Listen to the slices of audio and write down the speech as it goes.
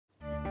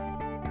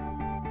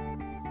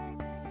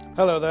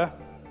Hello there.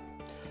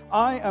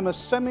 I am a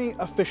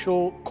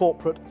semi-official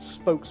corporate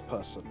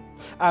spokesperson,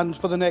 and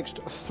for the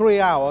next 3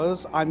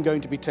 hours, I'm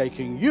going to be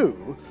taking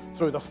you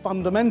through the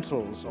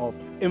fundamentals of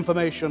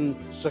information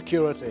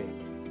security.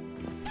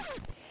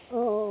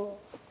 Oh.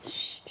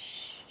 Shh,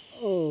 shh.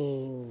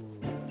 Oh.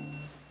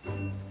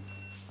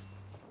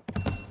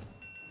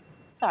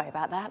 Sorry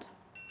about that.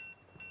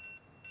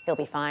 He'll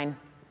be fine.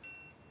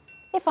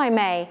 If I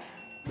may,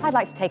 I'd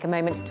like to take a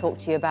moment to talk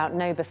to you about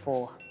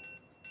KnowBe4.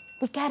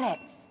 We get it.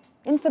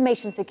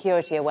 Information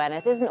security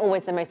awareness isn't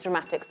always the most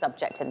dramatic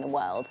subject in the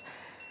world.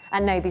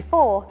 At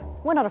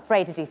KnowBe4, we're not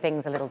afraid to do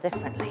things a little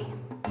differently.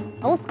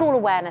 Old school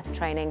awareness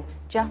training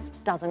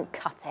just doesn't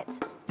cut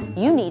it.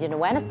 You need an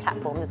awareness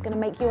platform that's going to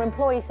make your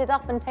employees sit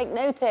up and take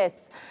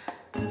notice.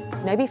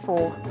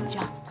 KnowBe4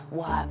 just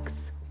works.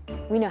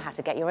 We know how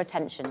to get your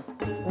attention,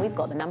 and we've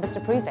got the numbers to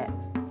prove it.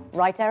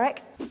 Right,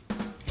 Eric?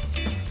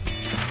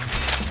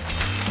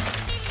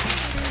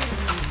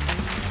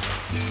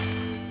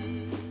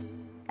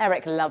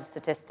 Eric loves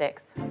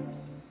statistics.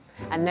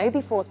 And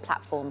KnowBe4's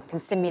platform can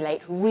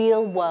simulate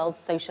real-world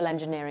social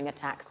engineering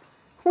attacks.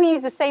 We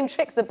use the same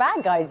tricks the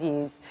bad guys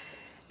use,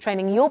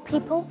 training your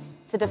people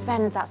to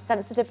defend that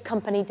sensitive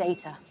company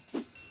data.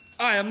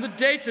 I am the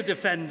data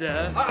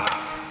defender.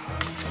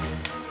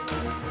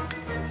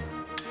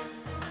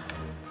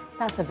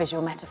 That's a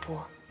visual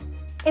metaphor.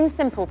 In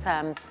simple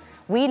terms,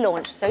 we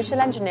launch social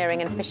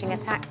engineering and phishing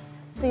attacks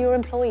so your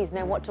employees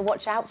know what to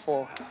watch out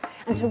for.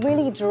 And to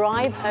really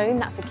drive home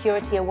that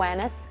security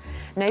awareness,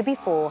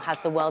 KnowBe4 has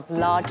the world's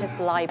largest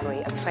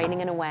library of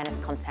training and awareness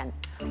content.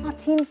 Our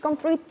team's gone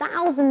through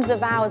thousands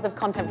of hours of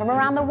content from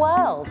around the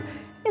world.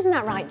 Isn't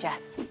that right,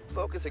 Jess?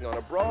 Focusing on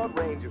a broad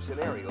range of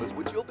scenarios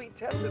which you'll be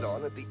tested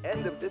on at the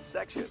end of this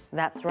section.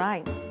 That's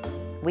right.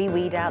 We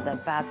weed out the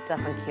bad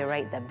stuff and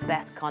curate the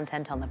best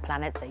content on the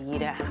planet so you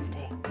don't have to.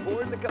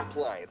 For the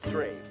compliance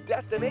train,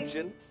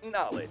 destination,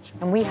 knowledge.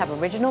 And we have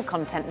original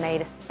content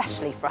made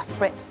especially for us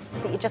Brits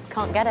that you just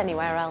can't get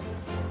anywhere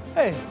else.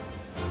 Hey,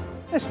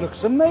 this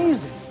looks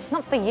amazing.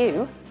 Not for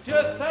you.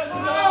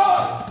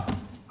 Defender!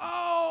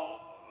 Oh!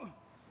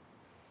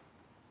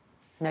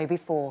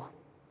 KnowBe4.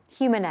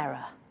 Human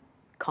error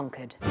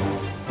conquered.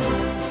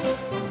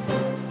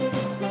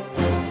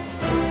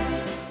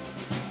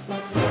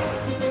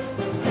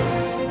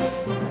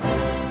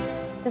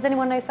 Does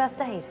anyone know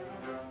first aid?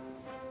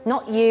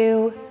 Not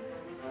you.